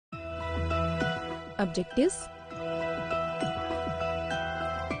Objectives.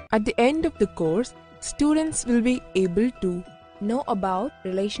 At the end of the course, students will be able to know about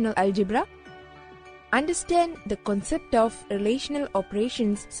relational algebra, understand the concept of relational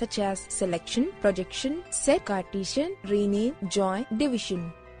operations such as selection, projection, set, Cartesian, rename, join,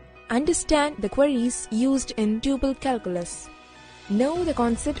 division, understand the queries used in tuple calculus, know the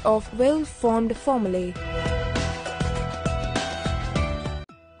concept of well-formed formulae.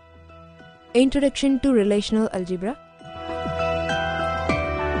 Introduction to relational algebra.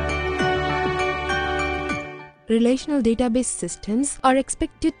 Relational database systems are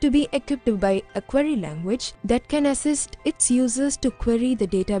expected to be equipped by a query language that can assist its users to query the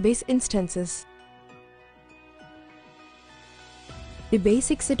database instances. The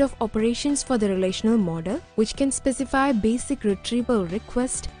basic set of operations for the relational model, which can specify basic retrieval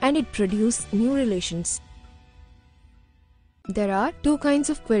request and it produce new relations. There are two kinds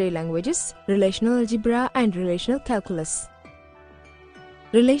of query languages, relational algebra and relational calculus.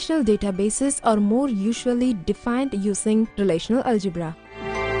 Relational databases are more usually defined using relational algebra.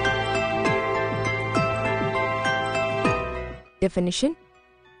 Definition: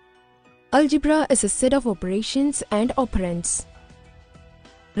 algebra is a set of operations and operands.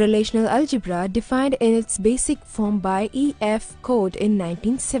 Relational algebra defined in its basic form by E.F. Code in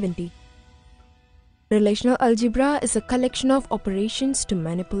 1970. Relational algebra is a collection of operations to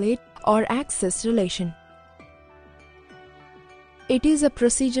manipulate or access relation. It is a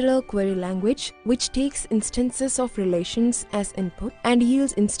procedural query language which takes instances of relations as input and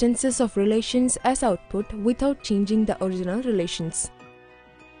yields instances of relations as output without changing the original relations.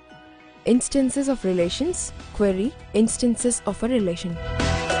 Instances of relations, query, instances of a relation.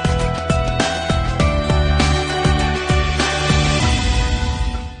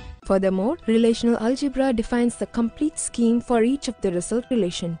 Furthermore, relational algebra defines the complete scheme for each of the result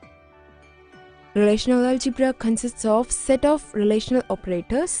relation. Relational algebra consists of a set of relational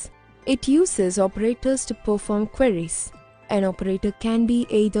operators. It uses operators to perform queries. An operator can be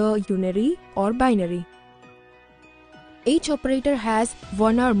either unary or binary. Each operator has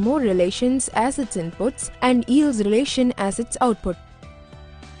one or more relations as its inputs and yields relation as its output.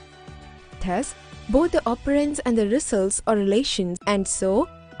 Thus, both the operands and the results are relations, and so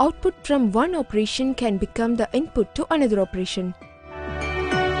output from one operation can become the input to another operation.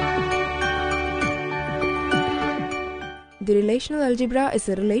 The relational algebra is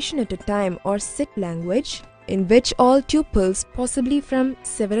a relation at a time or set language in which all tuples, possibly from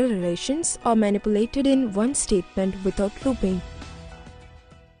several relations, are manipulated in one statement without looping.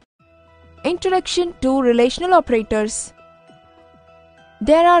 Introduction to relational operators.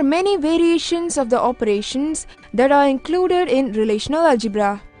 There are many variations of the operations that are included in relational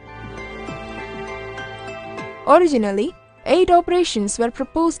algebra. Originally, 8 operations were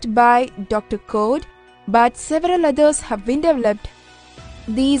proposed by Dr. Code, but several others have been developed.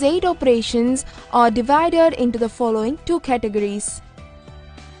 These 8 operations are divided into the following 2 categories.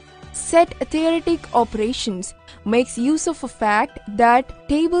 Set theoretic operations makes use of a fact that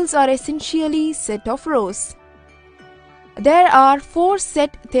tables are essentially set of rows. There are 4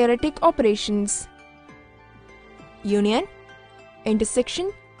 set theoretic operations: union,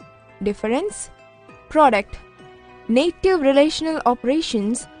 intersection, difference, product. Native relational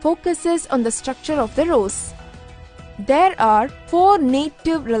operations focuses on the structure of the rows. There are 4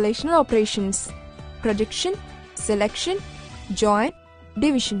 native relational operations: projection, selection, join,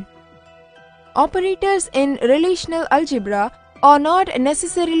 division. Operators in relational algebra are not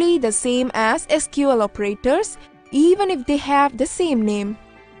necessarily the same as SQL operators, even if they have the same name.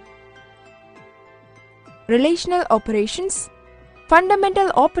 Relational operations. Fundamental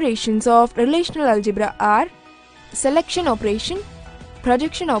operations of relational algebra are selection operation,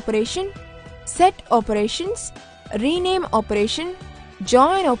 projection operation, set operations, rename operation,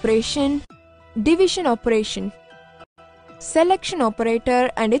 join operation, division operation. Selection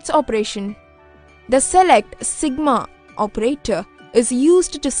operator and its operation. The select sigma operator is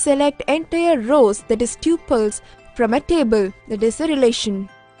used to select entire rows, that is tuples, from a table, that is a relation.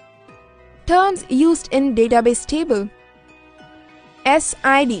 Terms used in database table: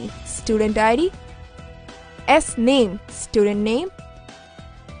 SID, student ID; SName, student name;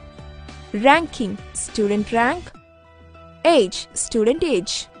 ranking, student rank; age, student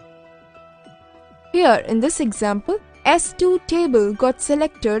age. Here in this example, S2 table got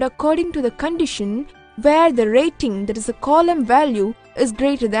selected according to the condition where the rating, that is the column value, is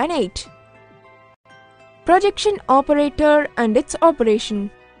greater than 8. Projection operator and its operation.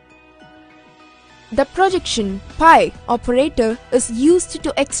 The projection pi operator is used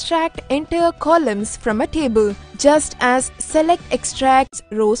to extract entire columns from a table, just as select extracts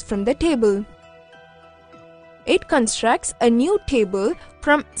rows from the table. It constructs a new table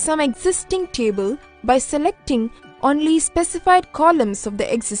from some existing table by selecting only specified columns of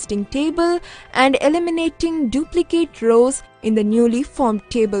the existing table and eliminating duplicate rows in the newly formed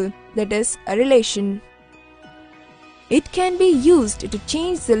table, that is, a relation. It can be used to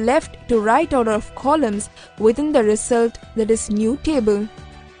change the left to right order of columns within the result, that is, new table.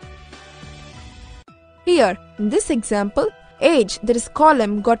 Here, in this example, age, that is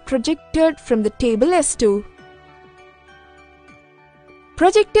column, got projected from the table S2.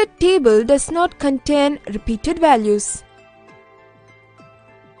 Projected table does not contain repeated values.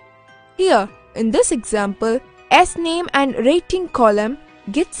 Here, in this example, S name and rating column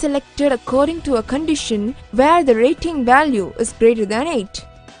get selected according to a condition where the rating value is greater than 8.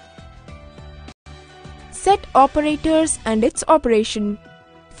 Set operators and its operation.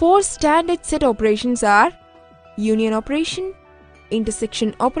 4 standard set operations are union operation,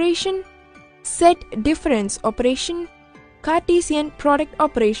 intersection operation, set difference operation, Cartesian product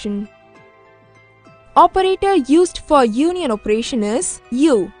operation. Operator used for union operation is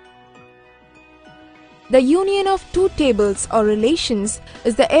U. The union of two tables or relations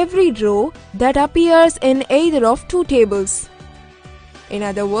is the every row that appears in either of two tables. In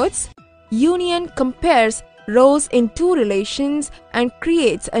other words, union compares rows in two relations and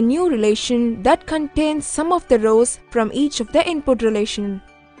creates a new relation that contains some of the rows from each of the input relation.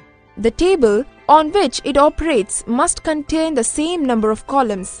 The table on which it operates must contain the same number of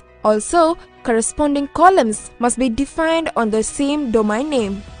columns. Also, corresponding columns must be defined on the same domain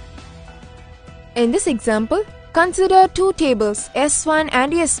name. In this example, consider two tables S1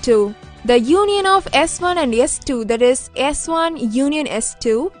 and S2. The union of S1 and S2, that is S1 union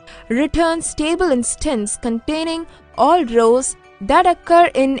S2, returns table instance containing all rows that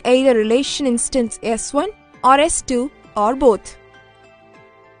occur in either relation instance S1 or S2 or both.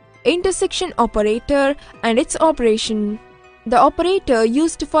 Intersection operator and its operation. The operator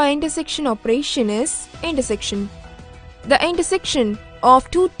used for intersection operation is intersection. The intersection of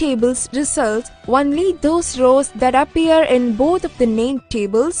two tables results only those rows that appear in both of the named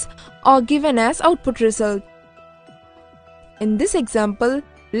tables are given as output result. In this example,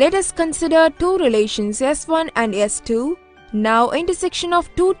 let us consider two relations S1 and S2. Now, intersection of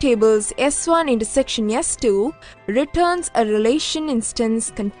two tables S1 intersection S2 returns a relation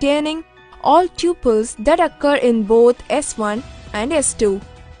instance containing all tuples that occur in both S1 and S2.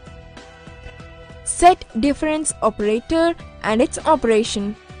 Set difference operator and its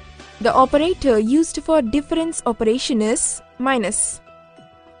operation. The operator used for difference operation is minus.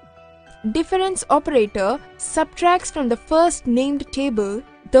 Difference operator subtracts from the first named table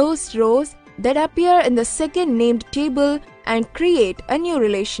those rows that appear in the second named table and create a new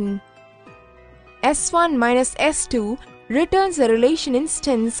relation. S1 minus S2 returns a relation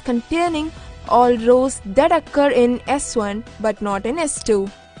instance containing all rows that occur in S1 but not in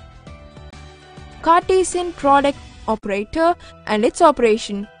S2. Cartesian product operator and its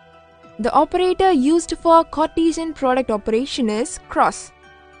operation. The operator used for Cartesian product operation is cross.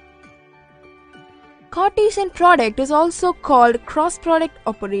 Cartesian product is also called cross product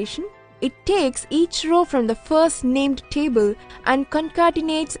operation. It takes each row from the first named table and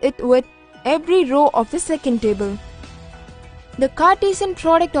concatenates it with every row of the second table. The Cartesian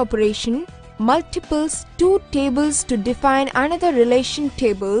product operation multiples two tables to define another relation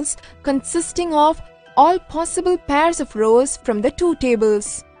tables consisting of all possible pairs of rows from the two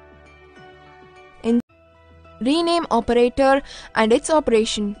tables. In rename operator and its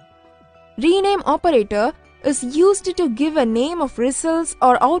operation. Rename operator is used to give a name of results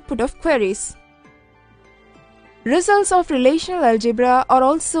or output of queries. Results of relational algebra are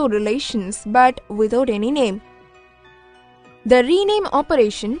also relations but without any name. The rename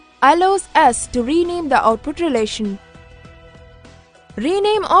operation allows us to rename the output relation.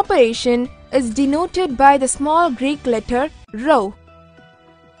 Rename operation is denoted by the small Greek letter rho,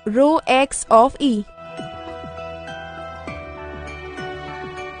 rho x of E,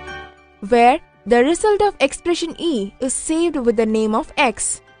 where the result of expression E is saved with the name of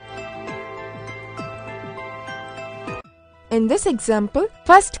x. In this example,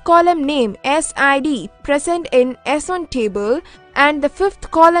 first column name SID present in S1 table and the fifth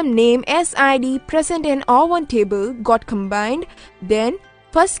column name SID present in R1 table got combined. Then,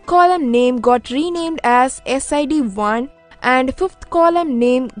 first column name got renamed as SID1 and fifth column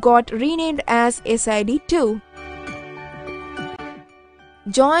name got renamed as SID2.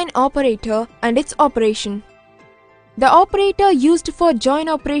 Join operator and its operation. The operator used for join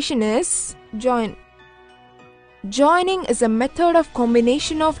operation is join. Joining is a method of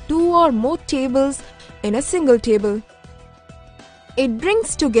combination of two or more tables in a single table. It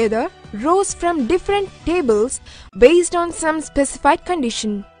brings together rows from different tables based on some specified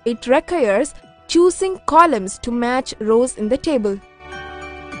condition. It requires choosing columns to match rows in the table.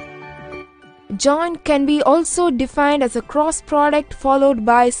 Join can be also defined as a cross product followed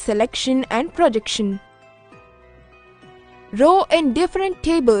by selection and projection. Row in different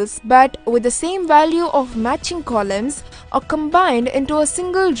tables but with the same value of matching columns are combined into a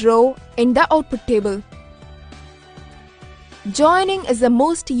single row in the output table. Joining is the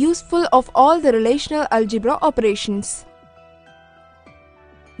most useful of all the relational algebra operations.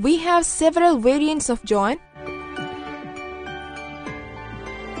 We have several variants of join.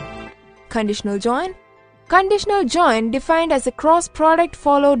 Conditional join. Conditional join defined as a cross product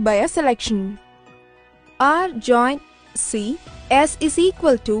followed by a selection. R join C, S is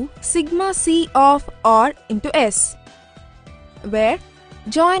equal to sigma C of R into S, where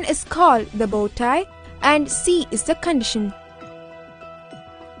join is called the bow tie and C is the condition.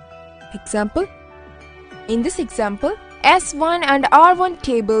 Example. In this example, S1 and R1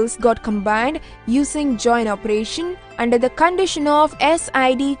 tables got combined using join operation under the condition of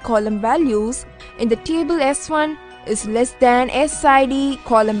SID column values in the table S1 is less than SID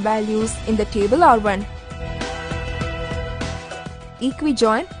column values in the table R1.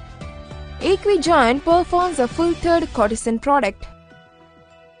 Equijoin. Equijoin performs a filtered Cartesian product.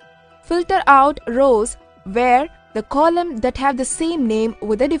 Filter out rows where the column that have the same name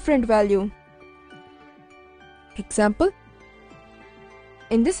with a different value. Example.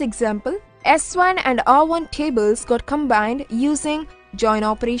 In this example, S1 and R1 tables got combined using join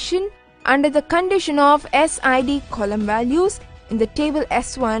operation under the condition of SID column values in the table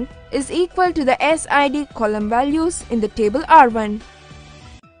S1 is equal to the SID column values in the table R1.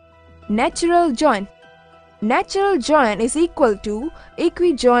 Natural join. Natural join is equal to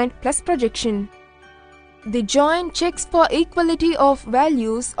equijoin plus projection. The join checks for equality of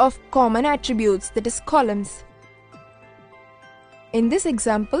values of common attributes, that is columns. In this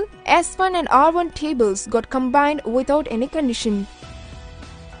example, S1 and R1 tables got combined without any condition.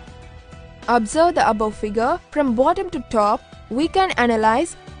 Observe the above figure. From bottom to top, we can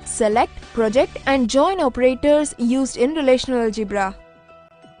analyze, select, project and join operators used in relational algebra.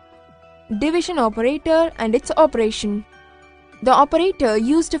 Division operator and its operation. The operator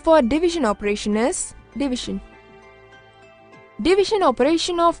used for division operation is division. Division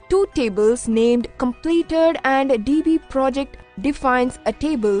operation of two tables named completed and DB project defines a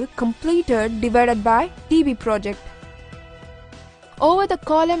table completed divided by DB project. Over the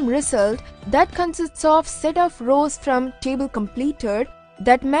column result that consists of set of rows from table completed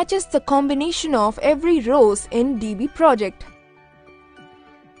that matches the combination of every rows in DB project.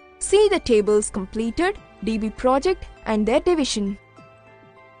 See the tables completed, DB project and their division.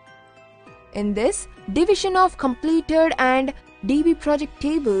 In this, division of completed and DB project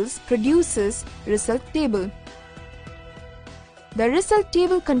tables produces result table. The result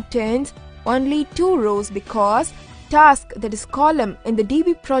table contains only two rows because task, that is column in the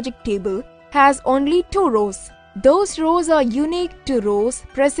DB project table has only two rows. Those rows are unique to rows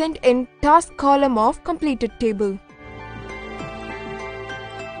present in task column of completed table.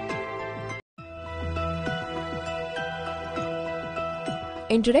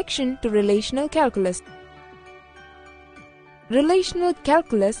 Introduction to Relational Calculus. Relational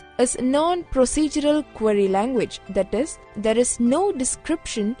calculus is a non-procedural query language, that is, there is no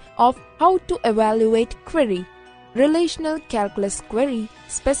description of how to evaluate query. Relational calculus query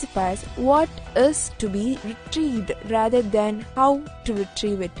specifies what is to be retrieved rather than how to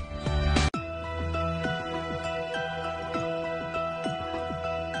retrieve it.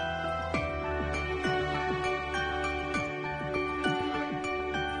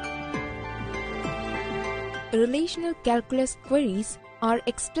 Relational calculus queries are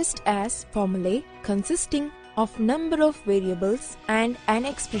expressed as formulae consisting of number of variables and an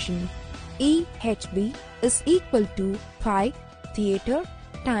expression. EHB is equal to phi theater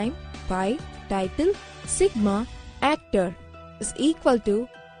time pi title sigma actor is equal to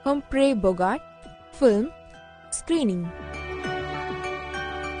Humphrey Bogart film screening.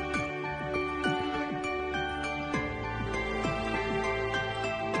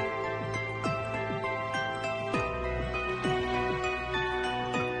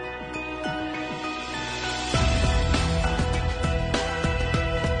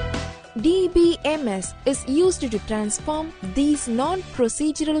 IDMS is used to transform these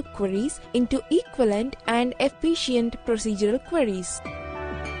non-procedural queries into equivalent and efficient procedural queries.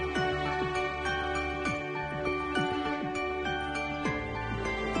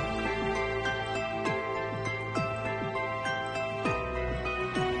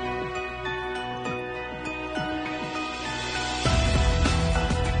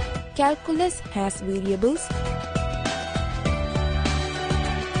 calculus has variables.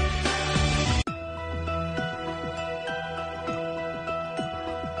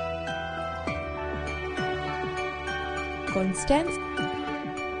 Constants,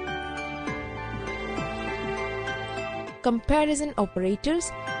 comparison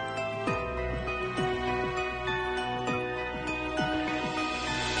operators,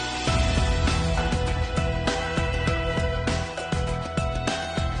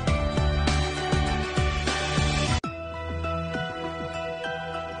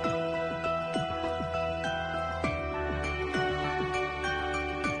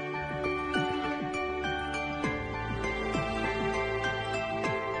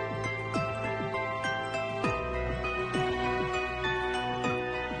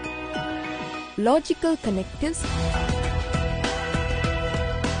 logical connectives,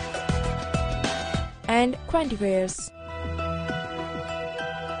 and quantifiers.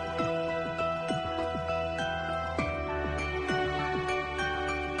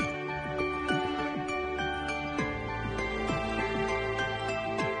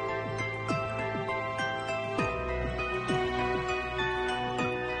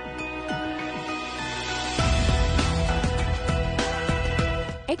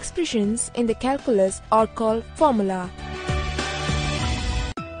 Expressions in the calculus are called formula.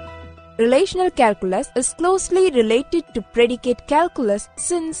 Relational calculus is closely related to predicate calculus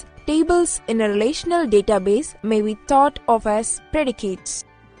since tables in a relational database may be thought of as predicates.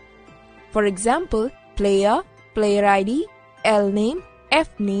 For example, player, player ID, L name, F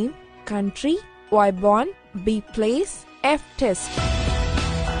name, country, Y born, B place, F test.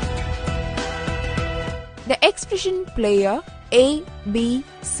 The expression player A, B,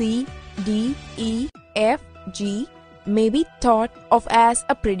 C, D, E, F, G may be thought of as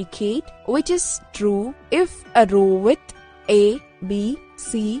a predicate, which is true if a row with A, B,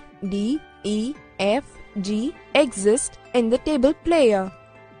 C, D, E, F, G exists in the table player.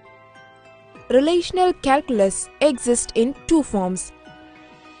 Relational calculus exists in two forms: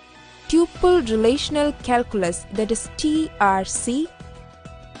 tuple relational calculus, that is TRC,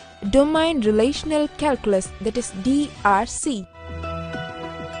 domain relational calculus, that is DRC.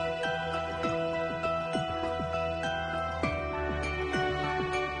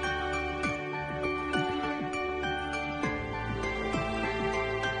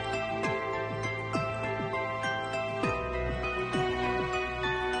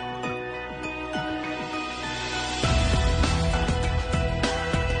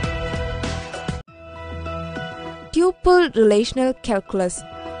 Tuple relational calculus.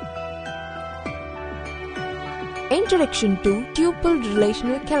 Introduction to Tuple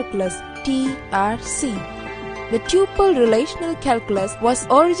Relational Calculus (TRC). The tuple relational calculus was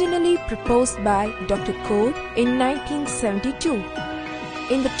originally proposed by Dr. Code in 1972.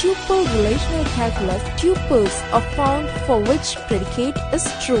 In the tuple relational calculus, tuples are found for which predicate is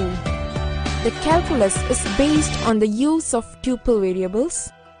true. The calculus is based on the use of tuple variables.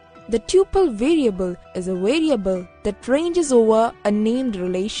 The tuple variable is a variable that ranges over a named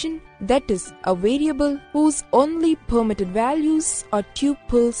relation, that is, a variable whose only permitted values are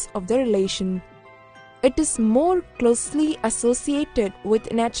tuples of the relation. It is more closely associated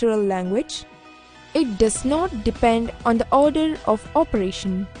with natural language. It does not depend on the order of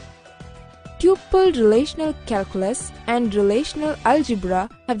operation. Tuple relational calculus and relational algebra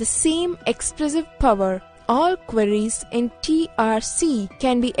have the same expressive power. All queries in TRC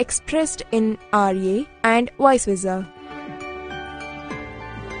can be expressed in RA and vice versa.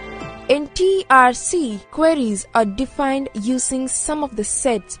 In TRC, queries are defined using some of the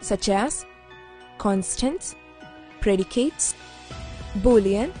sets such as constants, predicates,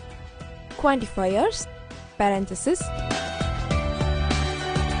 boolean, quantifiers, parentheses.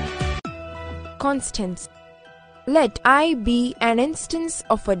 Constants. Let I be an instance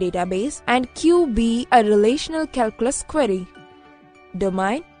of a database and Q be a relational calculus query.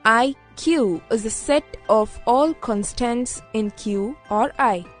 Domain IQ is the set of all constants in Q or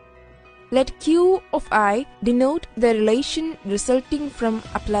I. Let Q of I denote the relation resulting from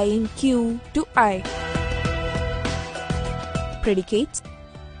applying Q to I. Predicates.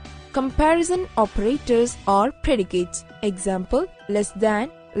 Comparison operators or predicates. Example: less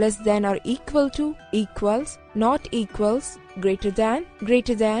than or equal to, equals, not equals, greater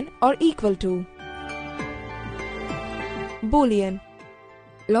than or equal to. Boolean.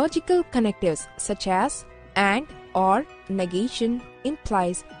 Logical connectives such as and, or, negation,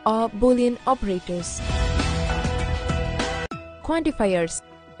 implies are Boolean operators. Quantifiers.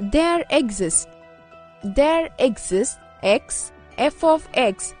 There exists x, f of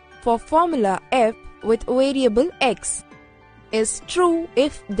x for formula f with variable x. is true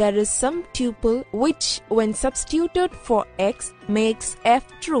if there is some tuple which, when substituted for x, makes f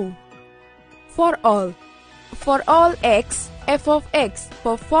true. For all x, f of x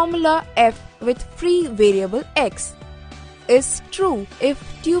for formula f with free variable x is true if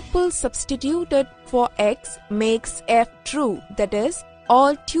tuple substituted for x makes f true, that is,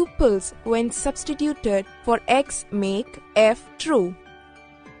 all tuples when substituted for x make f true.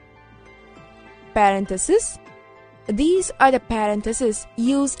 Parenthesis. These are the parentheses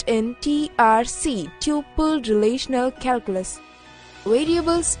used in TRC, tuple relational calculus.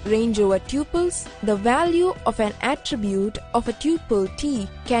 Variables range over tuples. The value of an attribute of a tuple T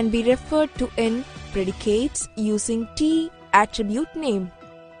can be referred to in predicates using T attribute name.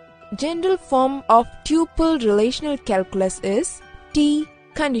 General form of tuple relational calculus is T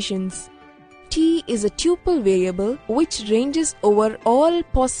conditions. T is a tuple variable which ranges over all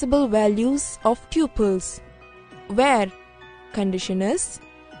possible values of tuples, where condition is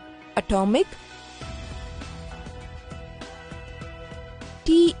atomic,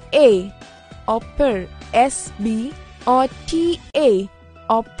 TA or per SB or TA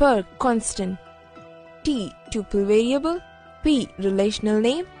or per constant, T tuple variable, P relational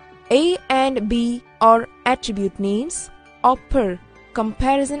name, A and B or attribute names, or per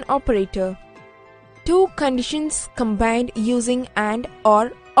comparison operator. Two conditions combined using and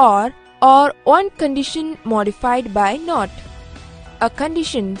or one condition modified by not. A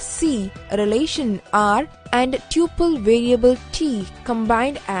condition C, relation R and tuple variable T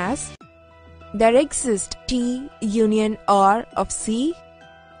combined as there exists T union R of C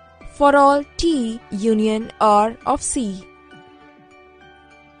for all T union R of C.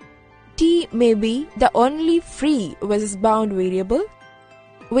 T may be the only free versus bound variable.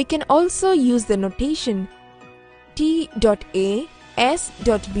 We can also use the notation T.A,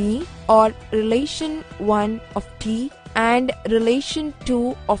 S.B or relation 1 of T and relation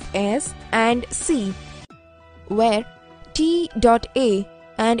 2 of S and C, where T.A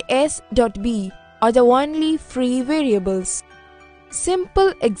and S.B are the only free variables.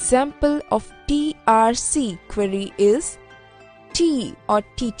 Simple example of TRC query is T or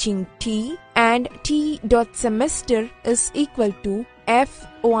teaching T and T.semester is equal to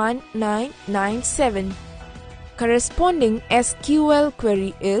F1997. Corresponding SQL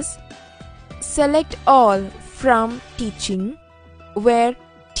query is select all from teaching, where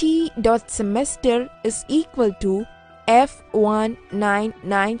T.semester is equal to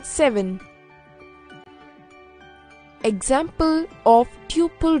F1997. Example of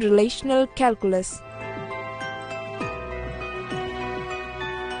tuple relational calculus.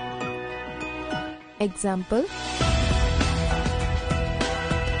 Example.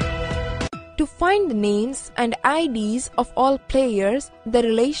 To find the names and IDs of all players, the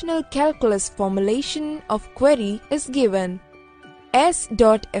relational calculus formulation of query is given: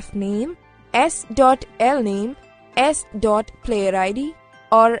 S.FName, S.LName, S.PlayerID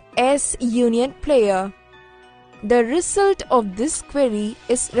or S union player. The result of this query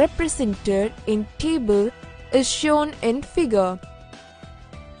is represented in table is shown in figure.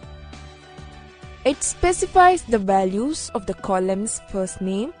 It specifies the values of the columns first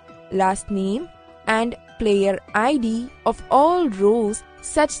name, last name and player ID of all rows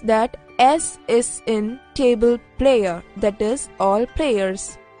such that S is in table player, that is all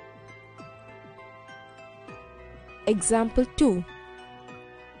players. Example 2.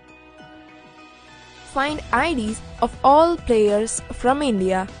 Find IDs of all players from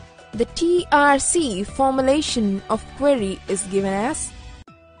India. The TRC formulation of query is given as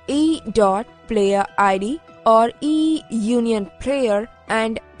E.PlayerID or E union player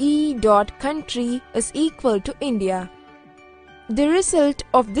and E.country is equal to India. The result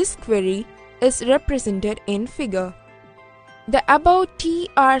of this query is represented in figure. The above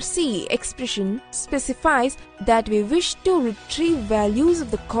TRC expression specifies that we wish to retrieve values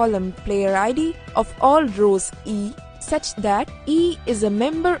of the column player ID of all rows E such that E is a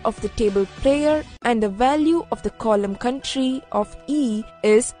member of the table player and the value of the column country of E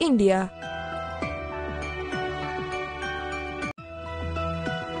is India.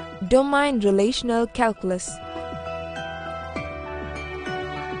 Domain relational calculus.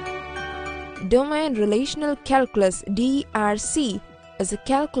 Domain relational calculus (DRC) is a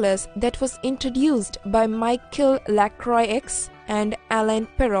calculus that was introduced by Michael Lacroix and Alain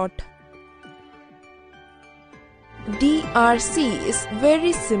Perrot. DRC is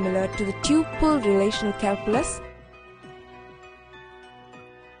very similar to the tuple relational calculus.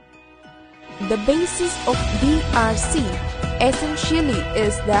 The basis of DRC essentially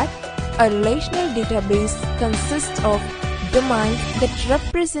is that a relational database consists of domains that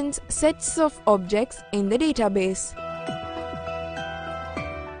represents sets of objects in the database.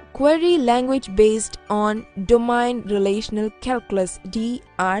 query language based on Domain Relational Calculus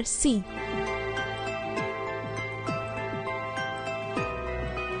 (DRC).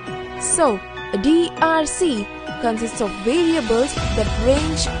 So, a DRC consists of variables that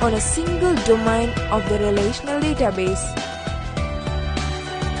range on a single domain of the relational database.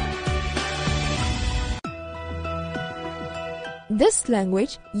 This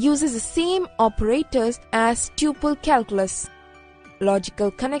language uses the same operators as tuple calculus, logical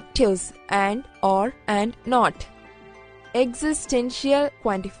connectives and, or, and not, existential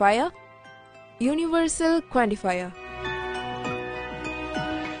quantifier, universal quantifier.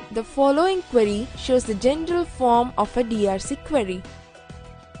 The following query shows the general form of a DRC query: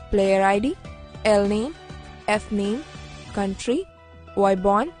 player ID, L name, F name, country, Y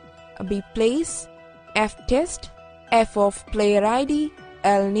born, B place, F test, F of player ID,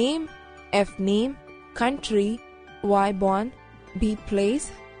 L name, F name, country, Y born, B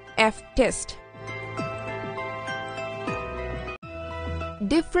place, F test.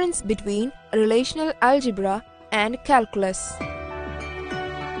 Difference between relational algebra and calculus.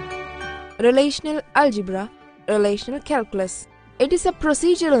 Relational algebra, relational calculus. It is a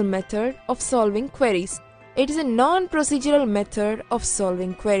procedural method of solving queries. It is a non-procedural method of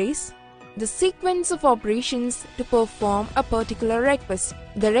solving queries. The sequence of operations to perform a particular request.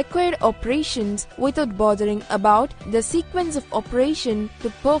 The required operations without bothering about the sequence of operation to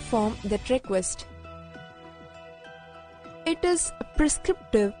perform that request. It is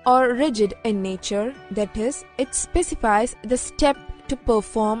prescriptive or rigid in nature, that is, it specifies the step to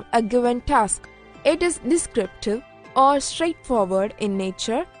perform a given task. It is descriptive or straightforward in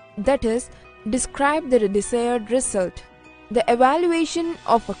nature, that is, describe the desired result. The evaluation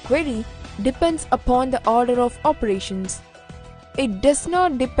of a query depends upon the order of operations. It does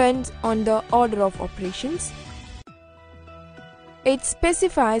not depend on the order of operations. It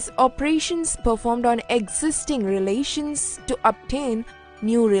specifies operations performed on existing relations to obtain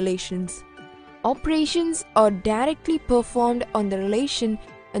new relations. Operations are directly performed on the relation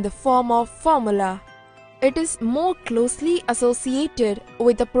in the form of formula. It is more closely associated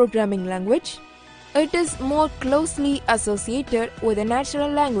with a programming language. It is more closely associated with a natural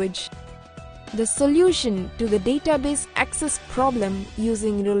language. The solution to the database access problem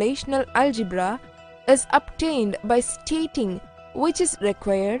using relational algebra is obtained by stating which is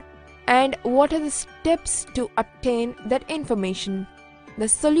required and what are the steps to obtain that information. The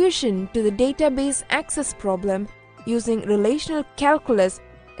solution to the database access problem using relational calculus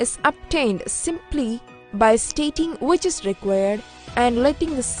is obtained simply by stating which is required and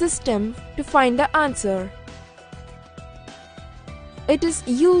letting the system to find the answer. It is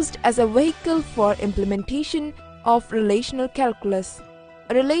used as a vehicle for implementation of relational calculus.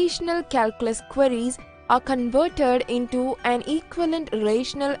 Relational calculus queries are converted into an equivalent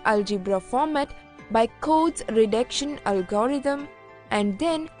relational algebra format by Code's reduction algorithm, and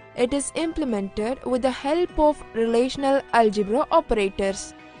then it is implemented with the help of relational algebra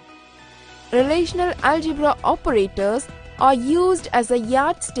operators. Relational algebra operators are used as a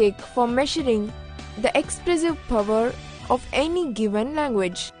yardstick for measuring the expressive power of any given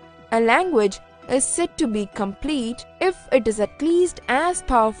language. A language is said to be complete if it is at least as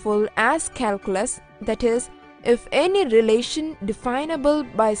powerful as calculus, that is, if any relation definable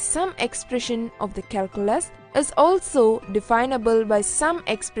by some expression of the calculus is also definable by some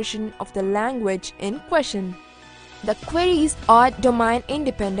expression of the language in question. The queries are domain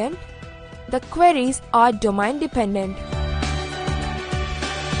independent. The queries are domain dependent.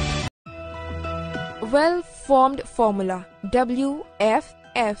 Well-formed formula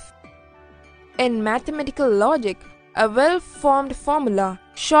WFF. In mathematical logic, a well-formed formula,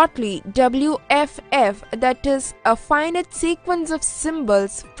 shortly WFF, that is a finite sequence of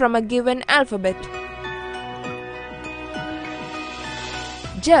symbols from a given alphabet.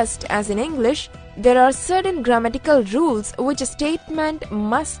 Just as in English, there are certain grammatical rules which a statement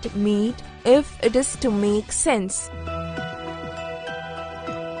must meet if it is to make sense.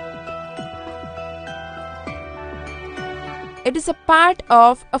 It is a part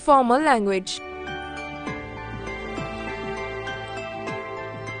of a formal language.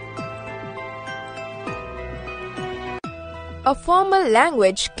 A formal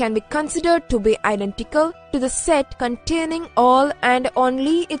language can be considered to be identical to the set containing all and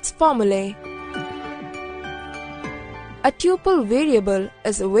only its formulae. A tuple variable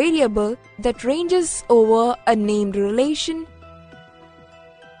is a variable that ranges over a named relation.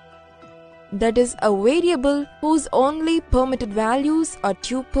 That is a variable whose only permitted values are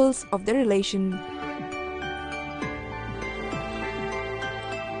tuples of the relation.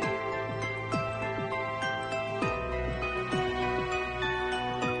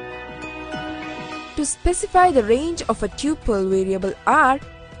 To specify the range of a tuple variable R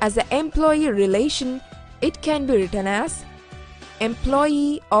as the employee relation, it can be written as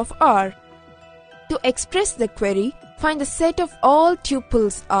employee of R. To express the query, find the set of all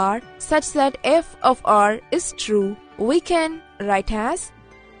tuples R such that f of R is true. We can write as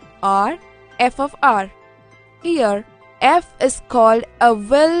R f of R. Here, f is called a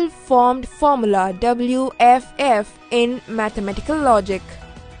well-formed formula WFF in mathematical logic.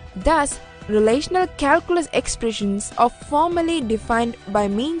 Thus, relational calculus expressions are formally defined by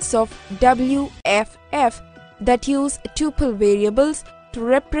means of WFF that use tuple variables to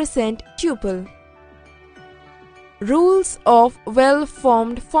represent tuple. Rules of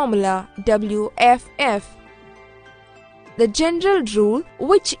well-formed formula WFF. The general rule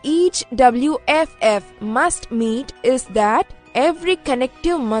which each WFF must meet is that every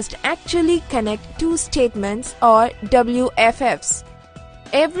connective must actually connect two statements or WFFs.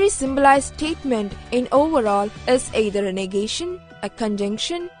 Every symbolized statement in overall is either a negation, a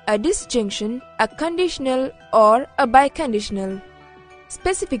conjunction, a disjunction, a conditional, or a biconditional.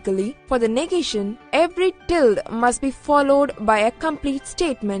 Specifically, for the negation, every tilde must be followed by a complete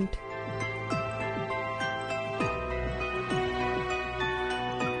statement.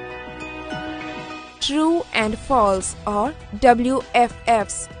 True and false, or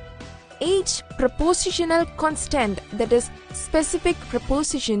WFFs. Each propositional constant, that is specific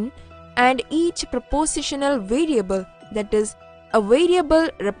proposition, and each propositional variable, that is a variable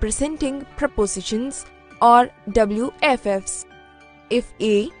representing propositions, are WFFs. If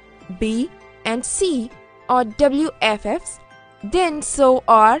A, B, and C are WFFs, then so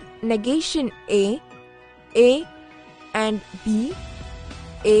are negation A and B,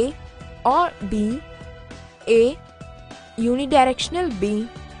 A or B, A unidirectional B,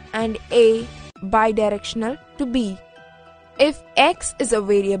 and A bidirectional to B. If X is a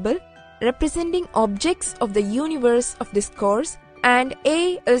variable representing objects of the universe of discourse and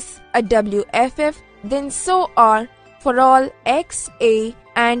A is a WFF, then so are for all XA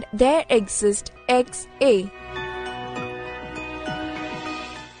and there exist XA.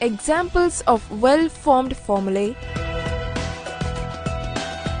 Examples of well-formed formulae.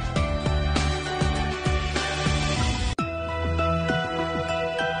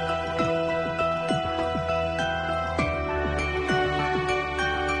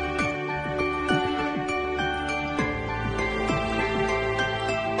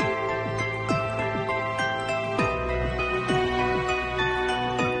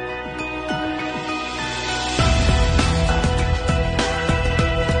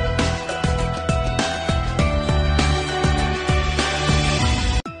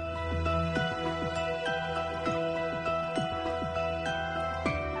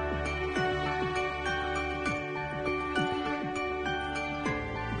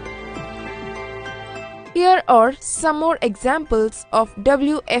 Here are some more examples of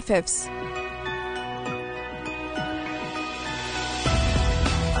WFFs.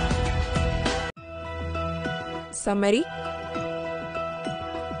 Summary.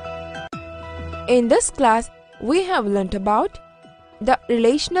 In this class, we have learnt about the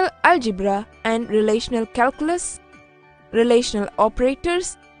relational algebra and relational calculus, relational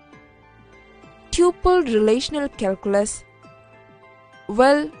operators, tuple relational calculus,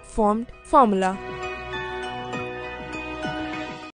 well-formed formula.